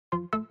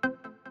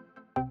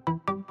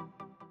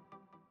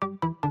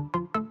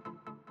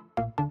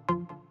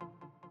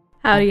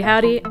Howdy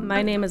howdy,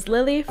 my name is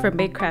Lily from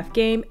Bakecraft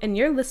Game, and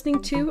you're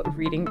listening to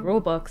Reading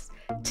Rulebooks.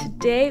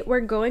 Today we're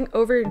going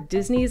over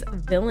Disney's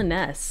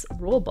Villainous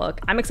rulebook.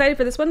 I'm excited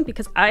for this one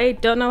because I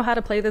don't know how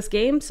to play this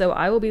game, so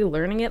I will be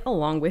learning it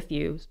along with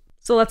you.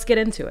 So let's get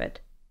into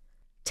it.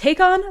 Take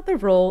on the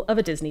role of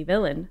a Disney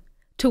villain.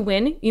 To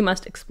win, you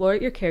must explore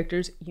your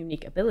character's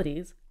unique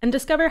abilities and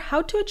discover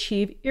how to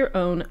achieve your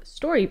own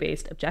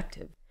story-based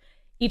objective.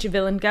 Each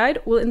villain guide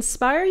will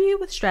inspire you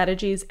with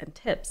strategies and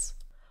tips.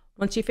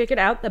 Once you've figured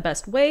out the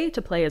best way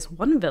to play as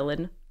one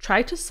villain,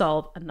 try to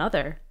solve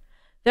another.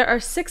 There are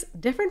 6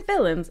 different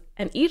villains,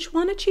 and each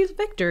one achieves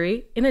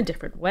victory in a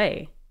different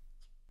way.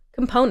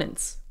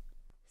 Components: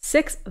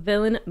 6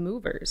 villain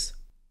movers: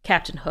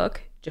 Captain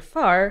Hook,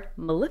 Jafar,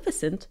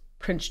 Maleficent,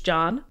 Prince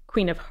John,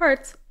 Queen of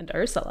Hearts, and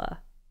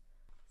Ursula.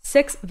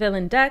 6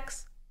 villain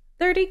decks: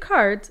 30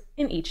 cards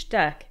in each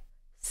deck.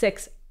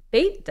 6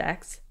 bait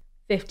decks: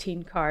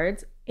 15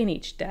 cards in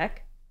each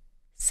deck.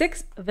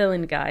 6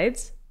 villain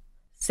guides.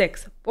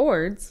 6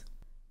 boards,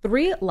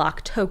 3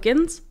 lock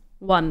tokens,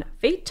 1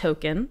 fate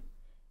token,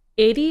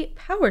 80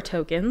 power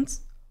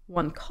tokens,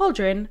 1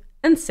 cauldron,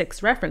 and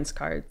 6 reference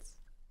cards.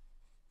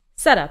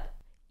 Setup: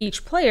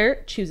 each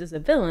player chooses a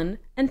villain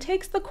and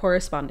takes the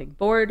corresponding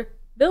board,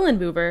 villain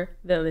mover,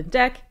 villain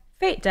deck,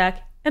 fate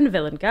deck, and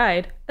villain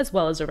guide, as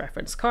well as a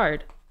reference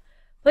card.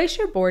 Place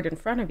your board in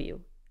front of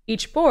you.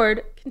 Each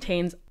board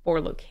contains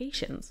 4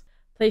 locations.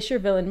 Place your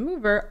villain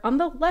mover on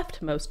the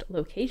leftmost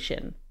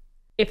location.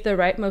 If the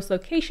rightmost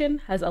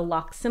location has a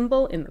lock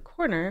symbol in the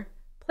corner,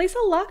 place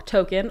a lock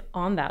token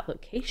on that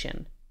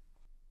location.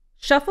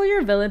 Shuffle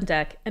your villain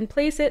deck and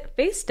place it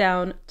face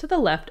down to the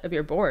left of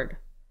your board.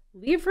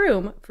 Leave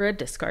room for a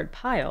discard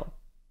pile.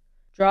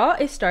 Draw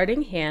a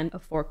starting hand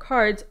of 4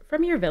 cards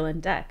from your villain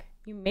deck.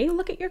 You may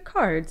look at your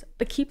cards,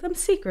 but keep them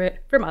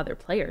secret from other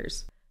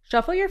players.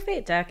 Shuffle your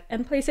fate deck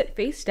and place it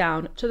face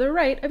down to the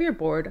right of your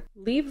board.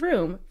 Leave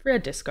room for a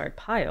discard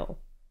pile.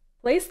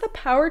 Place the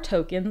power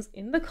tokens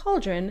in the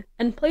cauldron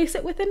and place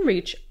it within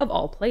reach of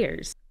all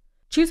players.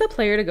 Choose a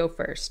player to go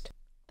first.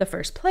 The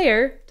first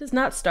player does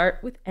not start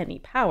with any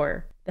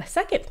power. The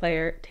second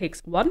player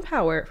takes 1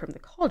 power from the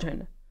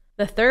cauldron.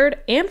 The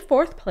third and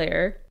fourth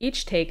player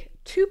each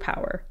take 2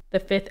 power. The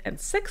fifth and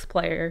sixth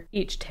player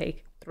each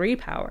take 3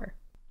 power.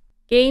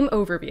 Game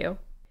overview.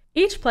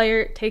 Each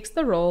player takes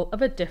the role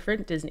of a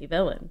different Disney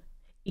villain.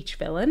 Each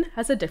villain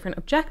has a different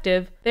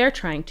objective they are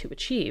trying to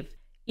achieve.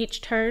 Each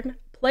turn,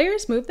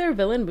 players move their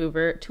villain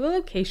mover to a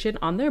location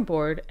on their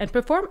board and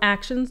perform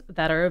actions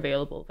that are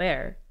available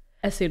there.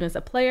 As soon as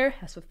a player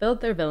has fulfilled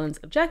their villain's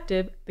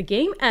objective, the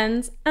game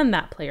ends and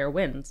that player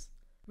wins.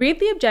 Read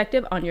the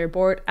objective on your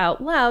board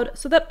out loud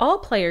so that all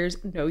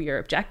players know your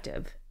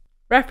objective.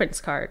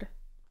 Reference card.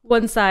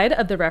 One side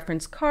of the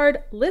reference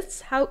card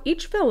lists how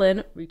each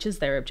villain reaches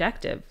their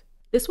objective.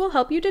 This will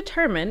help you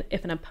determine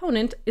if an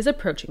opponent is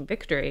approaching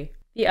victory.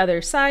 The other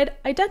side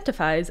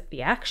identifies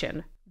the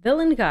action.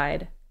 Villain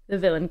guide. The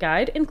villain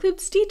guide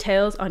includes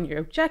details on your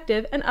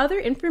objective and other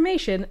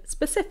information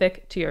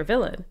specific to your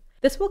villain.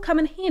 This will come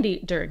in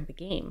handy during the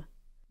game.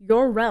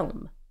 Your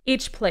realm.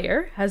 Each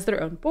player has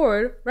their own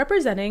board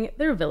representing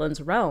their villain's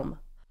realm.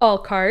 All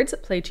cards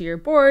played to your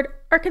board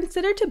are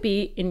considered to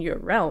be in your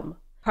realm.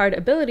 Card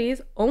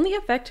abilities only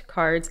affect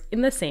cards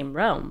in the same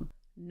realm.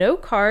 No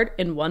card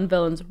in one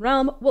villain's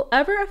realm will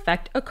ever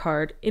affect a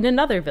card in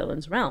another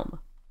villain's realm.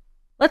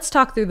 Let's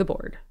talk through the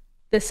board.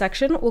 This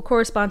section will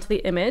correspond to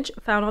the image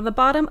found on the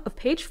bottom of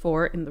page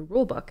 4 in the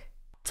rulebook.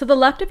 To the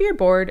left of your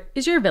board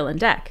is your villain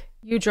deck.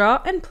 You draw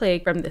and play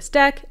from this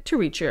deck to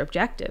reach your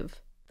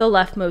objective. The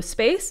leftmost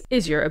space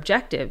is your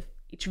objective.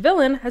 Each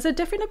villain has a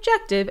different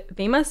objective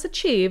they must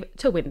achieve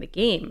to win the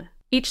game.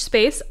 Each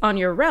space on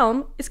your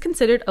realm is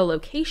considered a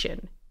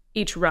location.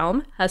 Each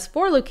realm has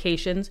 4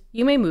 locations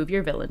you may move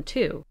your villain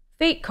to.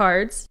 Fate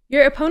cards.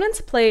 Your opponents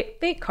play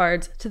fate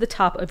cards to the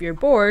top of your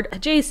board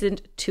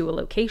adjacent to a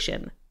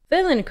location.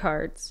 Villain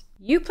cards.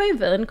 You play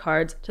villain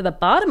cards to the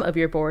bottom of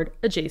your board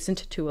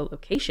adjacent to a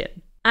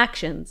location.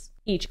 Actions.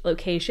 Each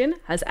location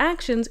has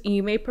actions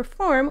you may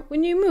perform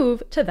when you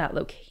move to that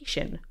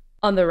location.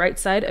 On the right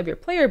side of your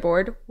player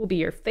board will be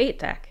your fate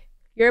deck.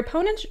 Your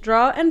opponents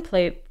draw and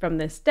play from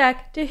this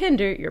deck to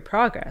hinder your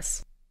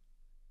progress.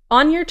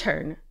 On your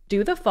turn,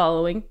 do the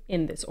following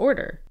in this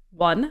order.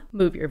 1.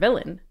 Move your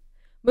villain.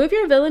 Move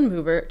your villain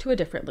mover to a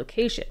different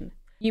location.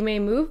 You may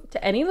move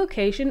to any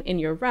location in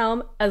your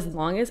realm as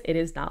long as it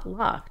is not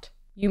locked.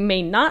 You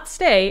may not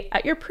stay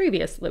at your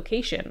previous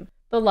location.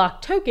 The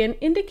lock token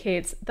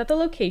indicates that the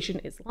location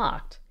is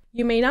locked.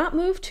 You may not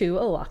move to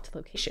a locked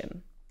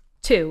location.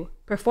 2.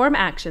 Perform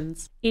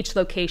actions. Each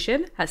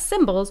location has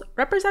symbols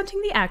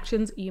representing the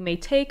actions you may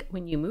take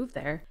when you move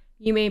there.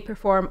 You may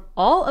perform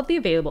all of the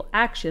available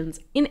actions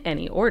in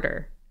any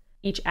order.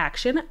 Each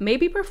action may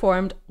be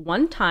performed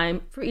 1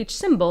 time for each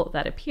symbol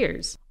that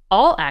appears.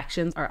 All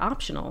actions are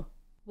optional.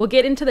 We'll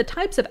get into the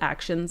types of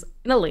actions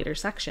in a later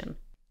section.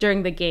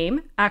 During the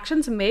game,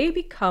 actions may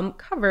become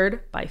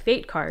covered by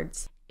fate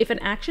cards. If an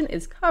action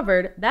is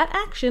covered, that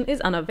action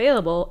is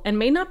unavailable and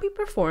may not be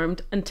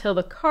performed until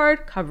the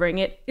card covering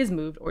it is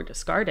moved or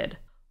discarded.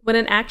 When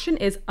an action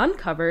is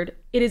uncovered,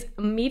 it is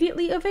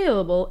immediately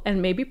available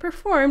and may be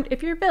performed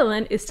if your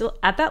villain is still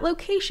at that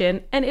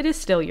location and it is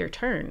still your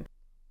turn.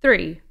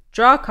 3.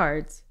 Draw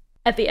cards.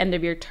 At the end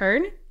of your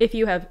turn, if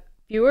you have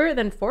fewer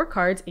than 4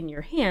 cards in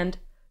your hand,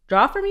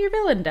 draw from your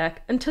villain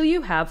deck until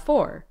you have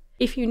 4.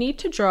 If you need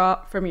to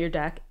draw from your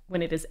deck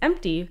when it is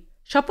empty,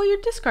 shuffle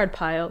your discard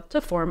pile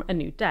to form a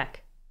new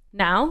deck.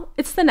 Now,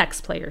 it's the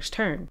next player's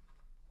turn.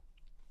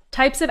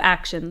 Types of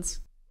actions.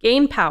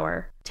 Gain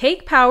power.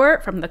 Take power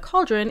from the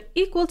cauldron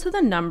equal to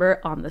the number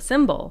on the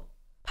symbol.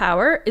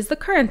 Power is the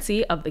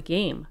currency of the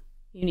game.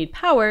 You need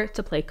power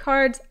to play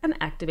cards and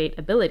activate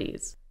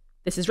abilities.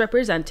 This is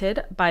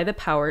represented by the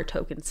power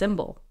token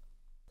symbol.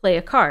 Play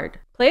a card.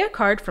 Play a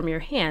card from your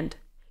hand.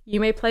 You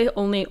may play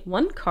only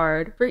 1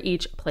 card for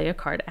each play a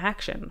card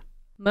action.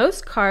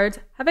 Most cards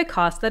have a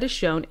cost that is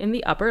shown in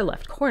the upper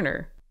left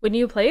corner. When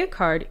you play a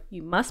card,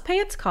 you must pay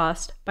its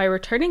cost by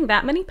returning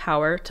that many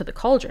power to the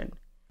cauldron.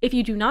 If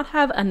you do not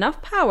have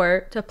enough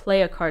power to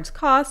play a card's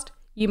cost,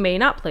 you may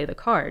not play the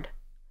card.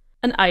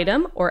 An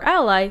item or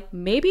ally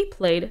may be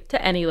played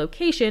to any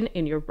location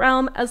in your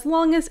realm as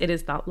long as it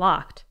is not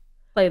locked.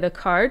 Play the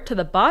card to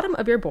the bottom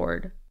of your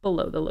board,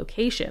 below the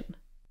location.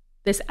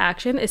 This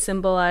action is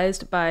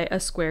symbolized by a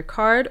square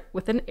card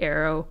with an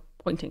arrow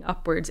pointing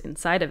upwards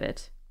inside of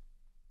it.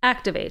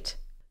 Activate.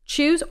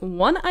 Choose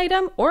 1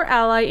 item or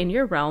ally in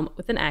your realm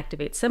with an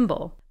activate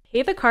symbol.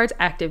 Pay the card's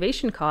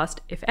activation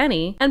cost, if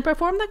any, and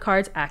perform the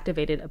card's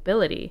activated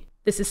ability.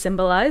 This is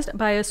symbolized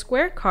by a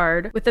square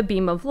card with a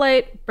beam of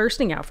light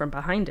bursting out from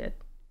behind it.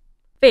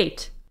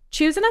 Fate.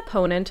 Choose an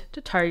opponent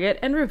to target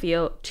and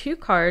reveal 2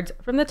 cards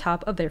from the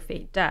top of their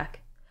Fate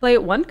deck. Play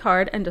 1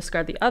 card and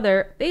discard the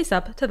other face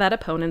up to that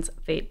opponent's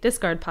Fate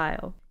discard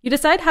pile. You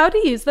decide how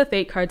to use the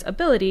Fate card's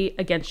ability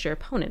against your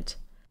opponent.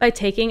 By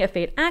taking a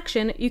Fate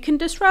action, you can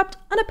disrupt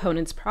an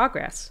opponent's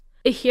progress.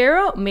 A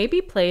hero may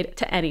be played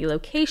to any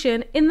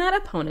location in that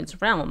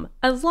opponent's realm,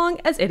 as long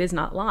as it is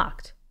not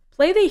locked.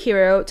 Play the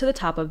hero to the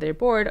top of their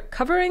board,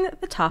 covering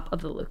the top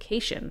of the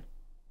location.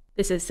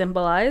 This is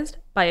symbolized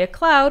by a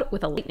cloud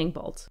with a lightning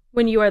bolt.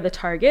 When you are the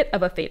target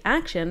of a Fate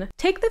action,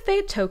 take the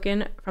Fate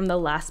token from the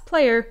last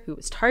player who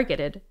was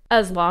targeted.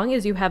 As long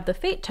as you have the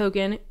Fate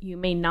token, you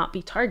may not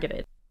be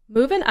targeted.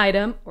 Move an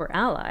item or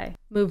ally.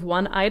 Move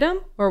 1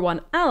 item or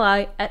 1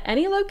 ally at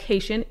any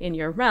location in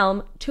your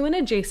realm to an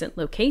adjacent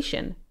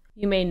location.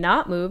 You may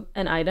not move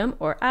an item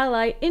or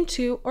ally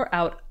into or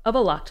out of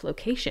a locked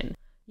location.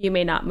 You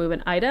may not move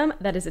an item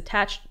that is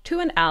attached to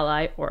an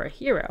ally or a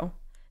hero.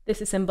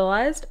 This is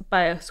symbolized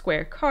by a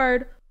square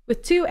card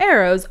with 2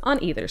 arrows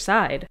on either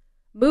side.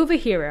 Move a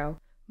hero.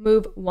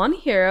 Move 1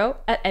 hero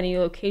at any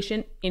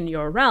location in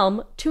your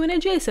realm to an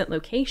adjacent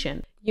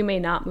location. You may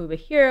not move a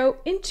hero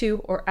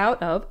into or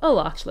out of a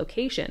locked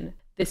location.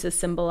 This is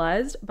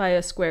symbolized by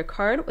a square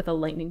card with a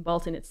lightning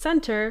bolt in its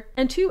center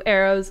and 2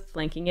 arrows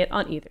flanking it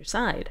on either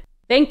side.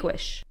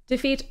 Vanquish.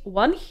 Defeat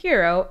 1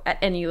 hero at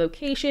any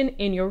location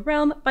in your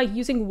realm by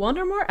using 1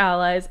 or more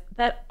allies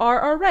that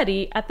are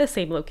already at the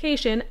same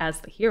location as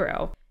the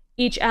hero.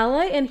 Each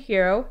ally and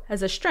hero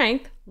has a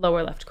strength,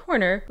 lower left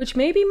corner, which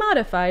may be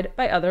modified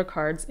by other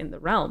cards in the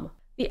realm.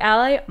 The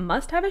ally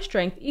must have a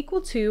strength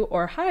equal to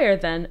or higher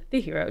than the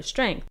hero's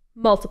strength.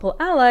 Multiple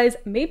allies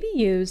may be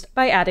used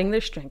by adding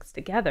their strengths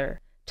together.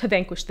 To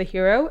vanquish the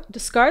hero,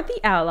 discard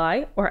the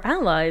ally or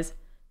allies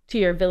to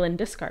your villain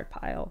discard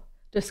pile.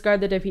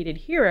 Discard the defeated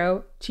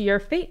hero to your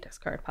Fate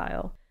discard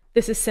pile.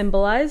 This is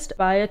symbolized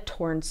by a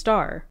torn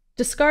star.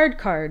 Discard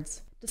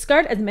cards.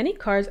 Discard as many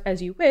cards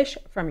as you wish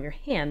from your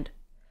hand.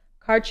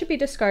 Cards should be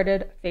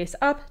discarded face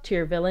up to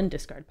your villain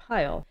discard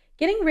pile.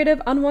 Getting rid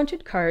of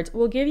unwanted cards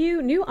will give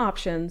you new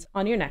options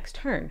on your next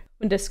turn.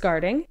 When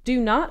discarding, do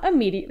not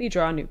immediately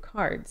draw new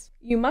cards.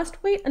 You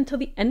must wait until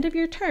the end of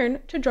your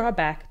turn to draw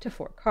back to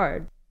 4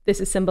 cards. This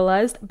is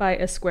symbolized by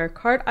a square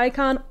card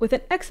icon with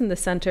an X in the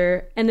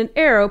center and an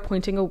arrow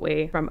pointing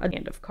away from a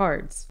hand of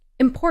cards.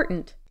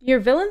 Important. Your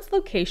villain's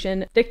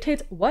location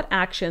dictates what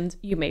actions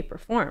you may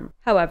perform.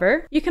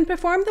 However, you can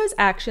perform those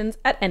actions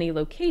at any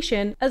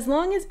location as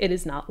long as it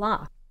is not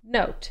locked.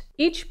 Note,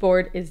 each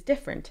board is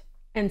different,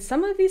 and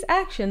some of these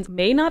actions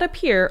may not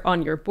appear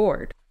on your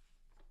board.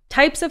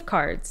 Types of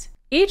cards.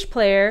 Each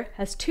player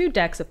has 2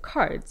 decks of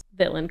cards: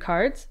 villain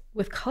cards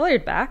with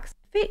colored backs,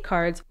 Fate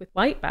cards with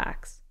white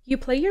backs. You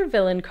play your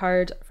villain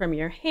cards from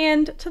your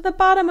hand to the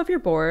bottom of your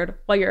board,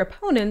 while your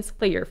opponents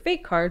play your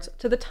Fate cards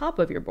to the top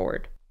of your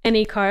board.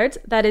 Any cards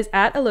that is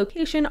at a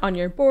location on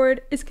your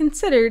board is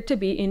considered to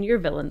be in your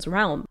villain's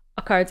realm.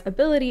 A card's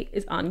ability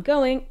is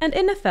ongoing and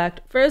in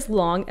effect for as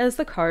long as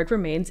the card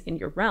remains in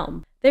your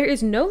realm. There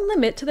is no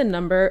limit to the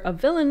number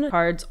of villain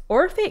cards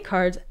or Fate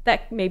cards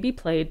that may be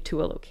played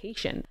to a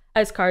location.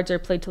 As cards are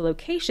played to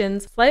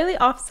locations, slightly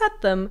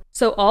offset them,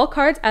 so all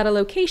cards at a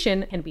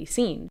location can be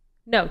seen.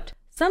 Note,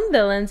 some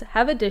villains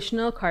have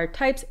additional card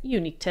types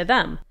unique to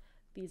them.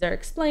 These are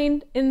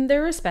explained in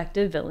their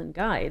respective villain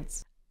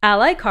guides.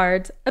 Ally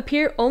cards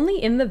appear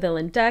only in the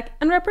villain deck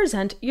and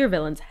represent your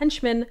villain's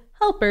henchmen,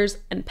 helpers,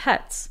 and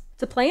pets.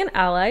 To play an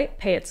ally,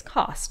 pay its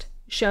cost,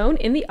 shown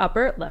in the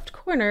upper left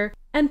corner,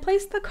 and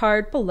place the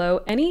card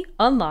below any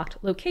unlocked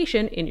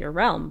location in your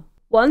realm.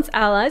 Once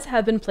allies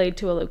have been played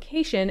to a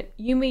location,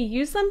 you may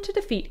use them to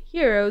defeat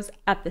heroes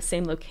at the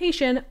same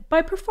location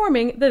by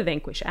performing the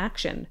vanquish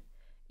action.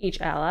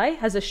 Each ally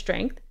has a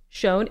strength,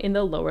 shown in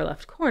the lower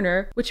left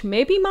corner, which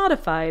may be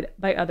modified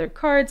by other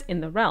cards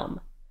in the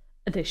realm.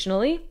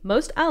 Additionally,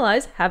 most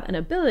allies have an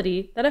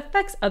ability that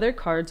affects other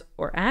cards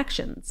or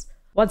actions.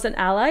 Once an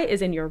ally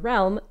is in your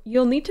realm,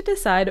 you'll need to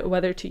decide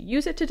whether to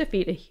use it to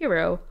defeat a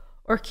hero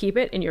or keep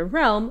it in your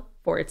realm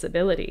for its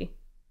ability.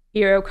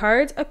 Hero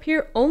cards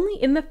appear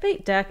only in the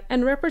Fate deck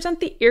and represent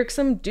the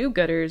irksome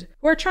do-gooders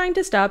who are trying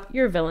to stop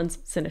your villain's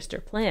sinister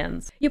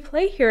plans. You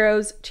play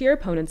heroes to your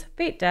opponent's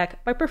Fate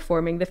deck by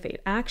performing the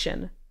Fate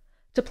action.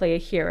 To play a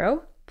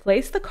hero,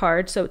 place the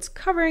card so it's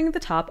covering the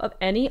top of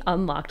any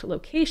unlocked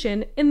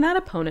location in that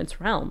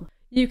opponent's realm.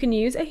 You can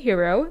use a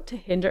hero to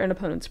hinder an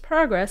opponent's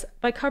progress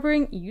by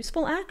covering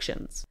useful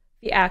actions.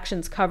 The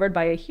actions covered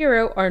by a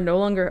hero are no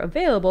longer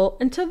available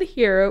until the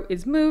hero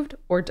is moved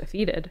or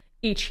defeated.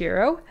 Each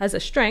hero has a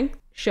strength,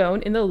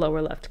 shown in the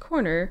lower left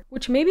corner,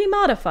 which may be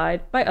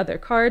modified by other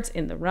cards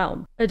in the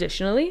realm.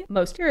 Additionally,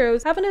 most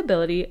heroes have an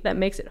ability that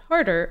makes it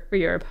harder for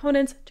your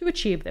opponents to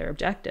achieve their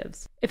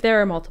objectives. If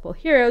there are multiple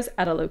heroes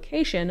at a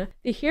location,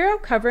 the hero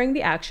covering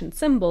the action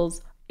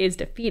symbols is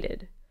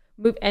defeated.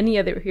 Move any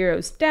other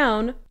heroes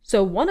down,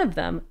 so one of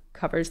them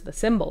covers the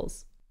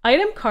symbols.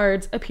 Item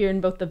cards appear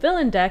in both the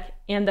villain deck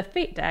and the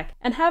Fate deck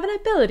and have an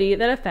ability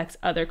that affects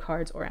other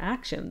cards or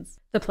actions.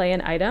 To play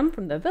an item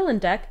from the villain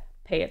deck,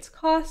 pay its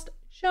cost,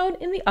 shown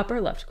in the upper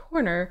left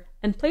corner,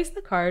 and place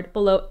the card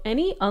below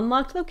any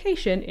unlocked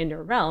location in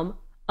your realm,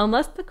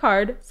 unless the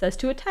card says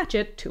to attach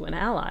it to an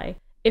ally.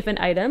 If an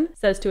item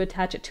says to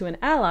attach it to an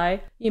ally,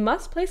 you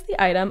must place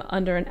the item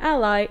under an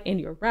ally in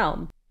your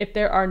realm. If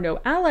there are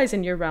no allies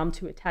in your realm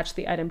to attach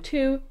the item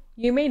to,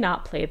 you may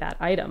not play that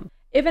item.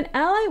 If an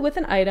ally with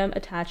an item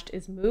attached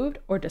is moved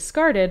or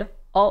discarded,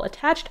 all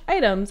attached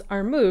items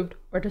are moved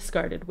or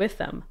discarded with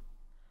them.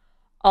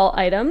 All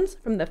items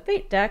from the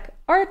Fate deck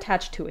are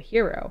attached to a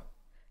hero.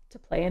 To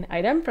play an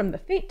item from the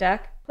Fate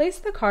deck, place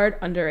the card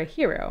under a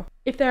hero.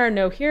 If there are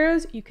no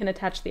heroes you can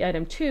attach the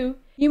item to,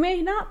 you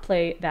may not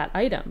play that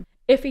item.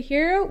 If a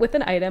hero with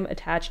an item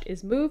attached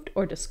is moved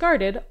or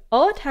discarded,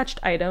 all attached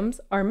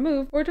items are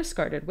moved or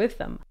discarded with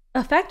them.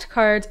 Effect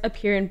cards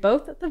appear in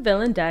both the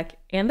villain deck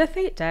and the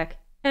Fate deck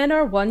and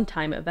are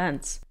one-time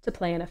events. To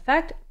play an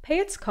effect, pay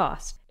its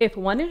cost. If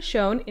one is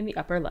shown in the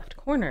upper left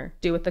corner,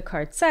 do what the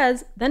card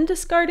says, then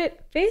discard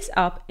it face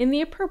up in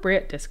the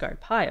appropriate discard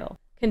pile.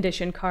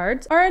 Condition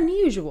cards are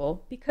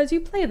unusual because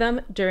you play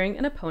them during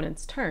an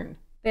opponent's turn.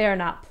 They are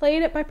not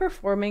played by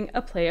performing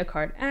a play a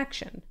card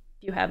action.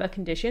 If you have a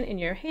condition in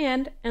your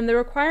hand and the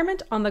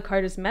requirement on the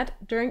card is met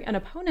during an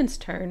opponent's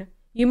turn,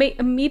 you may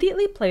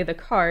immediately play the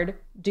card,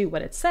 do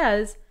what it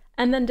says,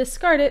 and then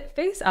discard it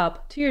face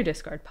up to your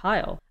discard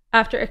pile.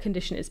 After a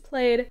condition is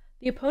played,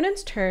 the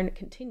opponent's turn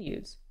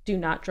continues. Do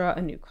not draw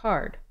a new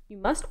card. You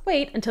must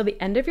wait until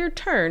the end of your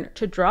turn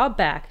to draw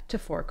back to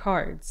 4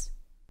 cards.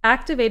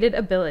 Activated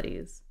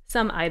abilities.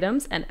 Some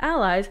items and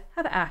allies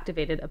have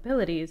activated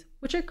abilities,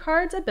 which are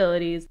cards'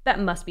 abilities that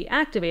must be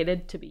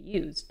activated to be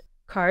used.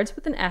 Cards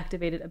with an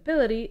activated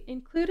ability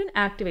include an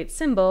activate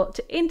symbol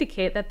to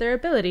indicate that their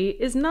ability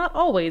is not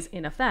always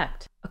in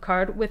effect. A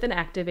card with an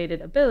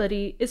activated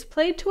ability is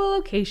played to a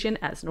location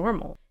as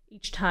normal.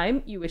 Each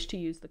time you wish to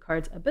use the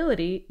card's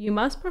ability, you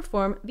must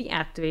perform the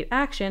activate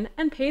action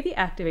and pay the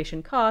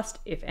activation cost,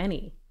 if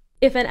any.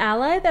 If an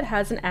ally that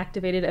has an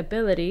activated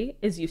ability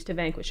is used to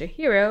vanquish a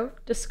hero,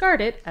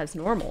 discard it as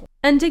normal.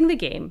 Ending the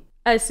game.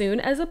 As soon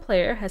as a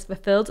player has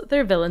fulfilled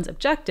their villain's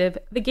objective,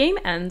 the game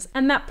ends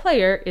and that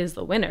player is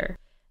the winner.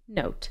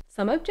 Note: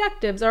 some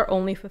objectives are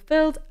only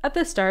fulfilled at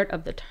the start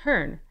of the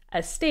turn,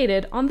 as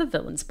stated on the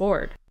villain's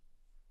board.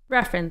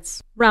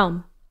 Reference: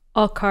 Realm.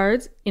 All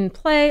cards in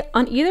play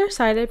on either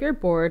side of your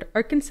board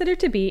are considered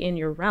to be in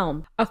your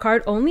realm. A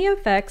card only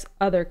affects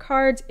other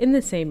cards in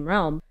the same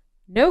realm.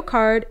 No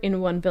card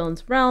in one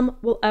villain's realm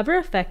will ever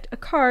affect a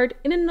card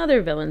in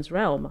another villain's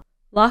realm.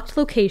 Locked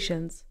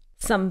locations.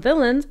 Some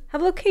villains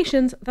have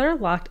locations that are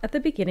locked at the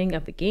beginning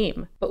of the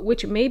game, but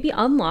which may be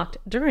unlocked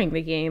during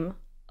the game.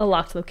 A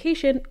locked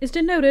location is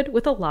denoted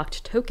with a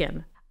locked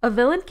token. A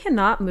villain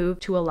cannot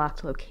move to a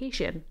locked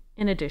location.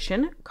 In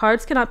addition,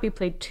 cards cannot be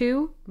played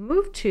to,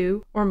 moved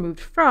to, or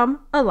moved from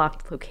a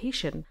locked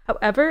location.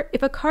 However,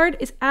 if a card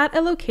is at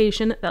a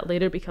location that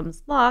later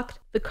becomes locked,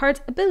 the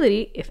card's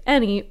ability, if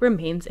any,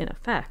 remains in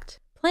effect.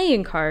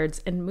 Playing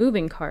cards and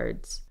moving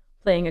cards.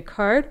 Playing a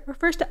card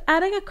refers to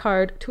adding a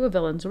card to a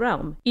villain's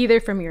realm, either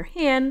from your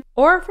hand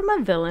or from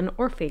a villain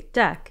or fate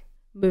deck.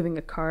 Moving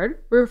a card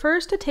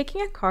refers to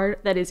taking a card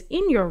that is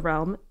in your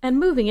realm and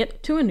moving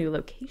it to a new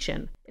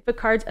location. If a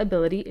card's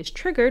ability is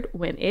triggered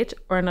when it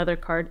or another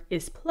card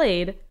is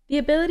played, the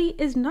ability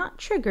is not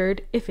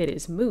triggered if it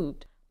is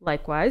moved.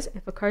 Likewise,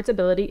 if a card's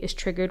ability is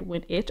triggered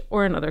when it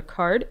or another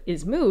card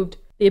is moved,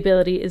 the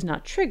ability is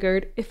not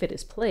triggered if it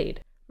is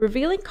played.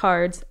 Revealing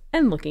cards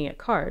and looking at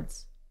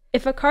cards.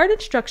 If a card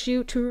instructs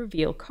you to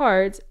reveal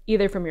cards,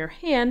 either from your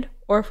hand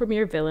or from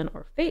your villain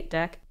or fate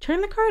deck,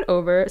 turn the card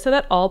over so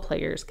that all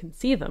players can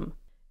see them.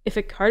 If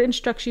a card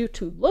instructs you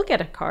to look at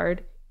a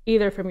card,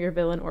 either from your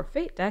villain or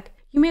fate deck,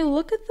 you may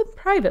look at them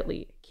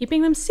privately,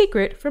 keeping them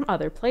secret from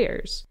other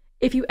players.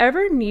 If you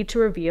ever need to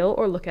reveal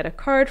or look at a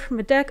card from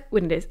a deck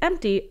when it is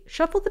empty,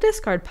 shuffle the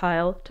discard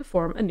pile to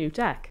form a new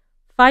deck.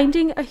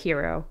 Finding a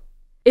hero.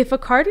 If a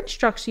card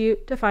instructs you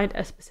to find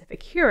a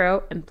specific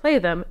hero and play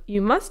them,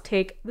 you must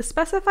take the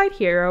specified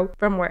hero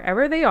from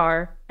wherever they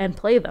are and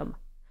play them.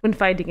 When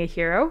finding a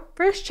hero,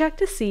 first check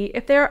to see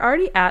if they are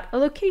already at a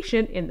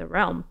location in the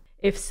realm.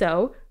 If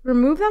so,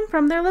 remove them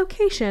from their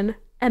location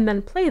and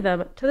then play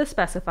them to the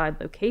specified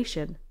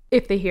location.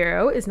 If the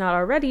hero is not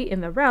already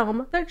in the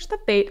realm, search the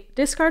Fate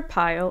discard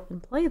pile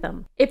and play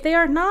them. If they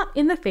are not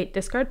in the Fate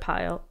discard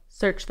pile,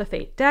 search the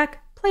Fate deck,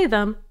 play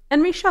them,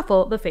 and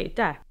reshuffle the Fate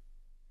deck.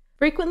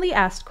 Frequently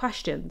asked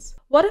questions.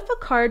 What if a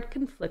card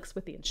conflicts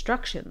with the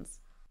instructions?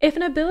 If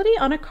an ability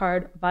on a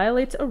card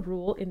violates a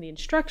rule in the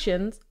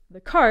instructions,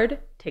 the card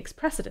takes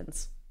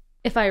precedence.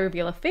 If I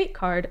reveal a Fate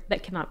card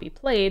that cannot be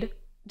played,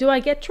 do I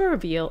get to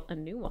reveal a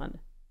new one?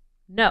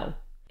 No.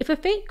 If a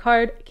Fate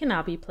card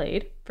cannot be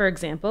played, for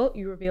example,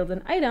 you revealed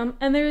an item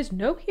and there is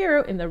no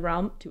hero in the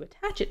realm to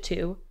attach it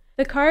to,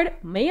 the card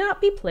may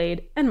not be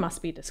played and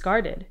must be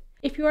discarded.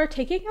 If you are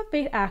taking a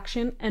Fate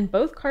action and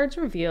both cards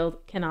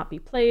revealed cannot be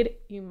played,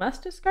 you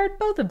must discard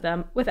both of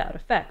them without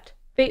effect.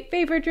 Fate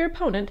favored your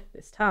opponent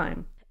this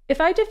time. If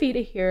I defeat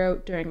a hero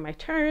during my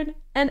turn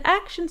and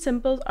action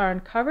symbols are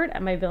uncovered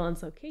at my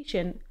villain's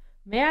location,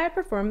 may I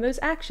perform those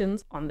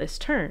actions on this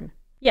turn?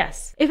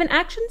 Yes. If an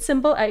action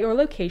symbol at your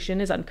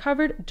location is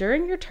uncovered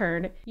during your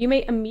turn, you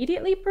may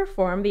immediately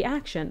perform the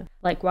action.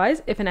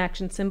 Likewise, if an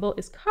action symbol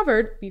is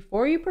covered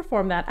before you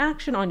perform that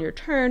action on your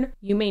turn,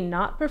 you may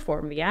not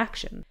perform the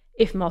action.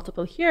 If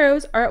multiple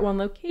heroes are at one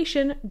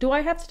location, do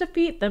I have to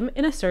defeat them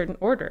in a certain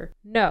order?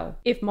 No.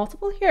 If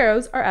multiple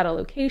heroes are at a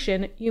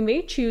location, you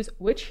may choose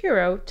which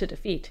hero to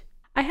defeat.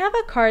 I have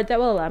a card that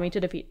will allow me to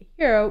defeat a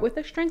hero with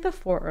a strength of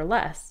 4 or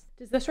less.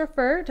 Does this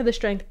refer to the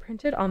strength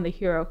printed on the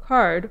hero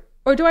card,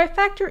 or do I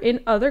factor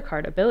in other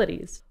card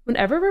abilities?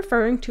 Whenever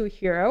referring to a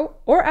hero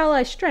or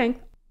ally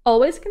strength,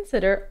 always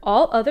consider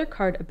all other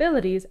card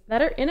abilities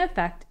that are in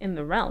effect in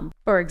the realm.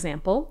 For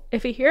example,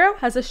 if a hero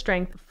has a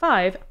strength of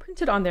 5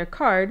 printed on their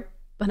card,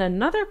 but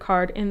another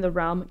card in the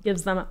realm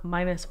gives them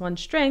 -1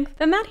 strength,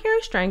 then that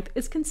hero's strength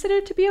is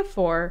considered to be a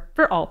 4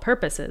 for all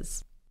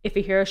purposes. If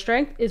a hero's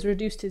strength is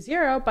reduced to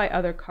 0 by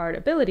other card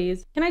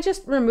abilities, can I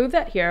just remove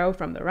that hero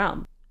from the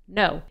realm?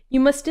 No. You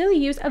must still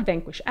use a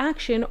vanquish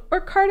action or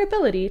card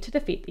ability to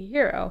defeat the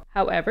hero.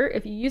 However,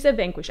 if you use a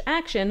vanquish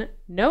action,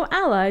 no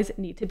allies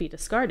need to be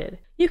discarded.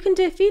 You can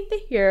defeat the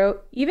hero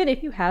even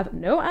if you have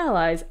no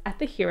allies at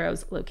the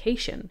hero's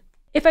location.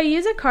 If I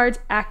use a card's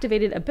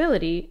activated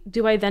ability,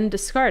 do I then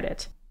discard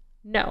it?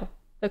 No.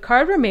 The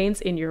card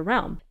remains in your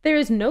realm. There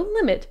is no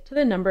limit to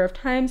the number of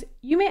times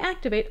you may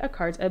activate a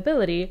card's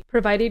ability,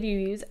 provided you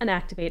use an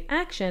activate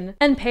action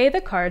and pay the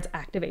card's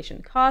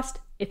activation cost,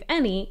 if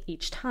any,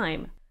 each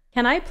time.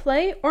 Can I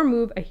play or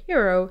move a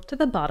hero to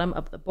the bottom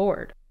of the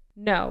board?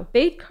 No.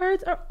 Fate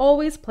cards are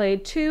always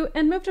played to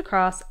and moved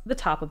across the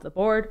top of the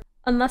board,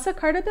 unless a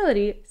card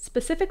ability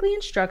specifically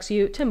instructs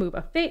you to move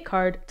a Fate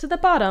card to the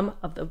bottom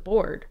of the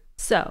board.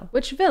 So,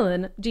 which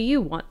villain do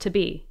you want to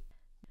be?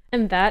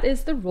 And that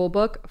is the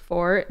rulebook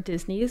for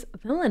Disney's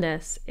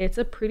Villainous. It's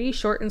a pretty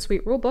short and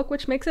sweet rulebook,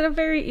 which makes it a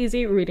very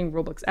easy reading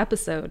rulebooks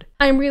episode.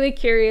 I'm really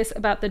curious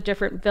about the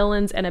different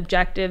villains and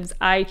objectives.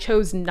 I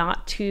chose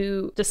not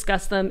to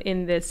discuss them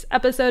in this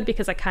episode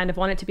because I kind of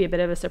want it to be a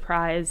bit of a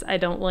surprise. I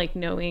don't like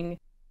knowing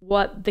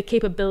what the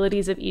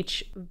capabilities of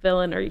each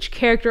villain or each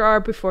character are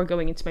before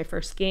going into my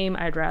first game.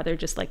 I'd rather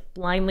just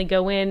blindly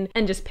go in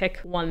and just pick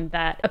one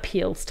that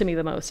appeals to me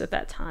the most at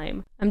that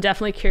time. I'm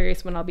definitely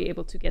curious when I'll be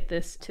able to get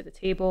this to the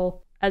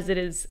table, as it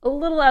is a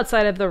little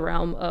outside of the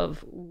realm of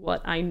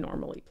what I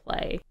normally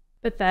play.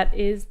 But that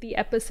is the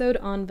episode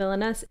on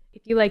Villainous.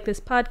 If you like this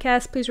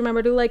podcast, please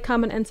remember to like,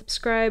 comment, and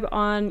subscribe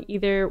on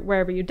either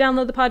wherever you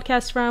download the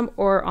podcast from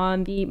or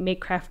on the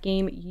Make Craft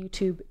Game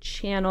YouTube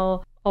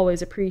channel.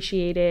 Always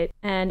appreciate it.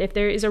 And if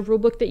there is a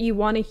rulebook that you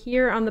want to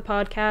hear on the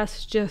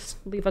podcast,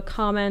 just leave a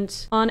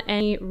comment on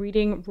any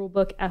reading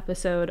rulebook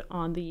episode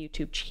on the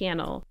YouTube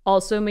channel.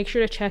 Also, make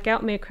sure to check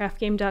out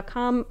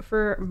makecraftgame.com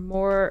for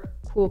more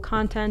cool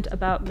content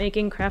about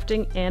making,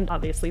 crafting, and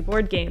obviously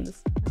board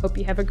games. I hope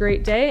you have a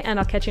great day, and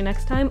I'll catch you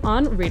next time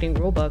on Reading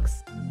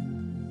Rulebooks.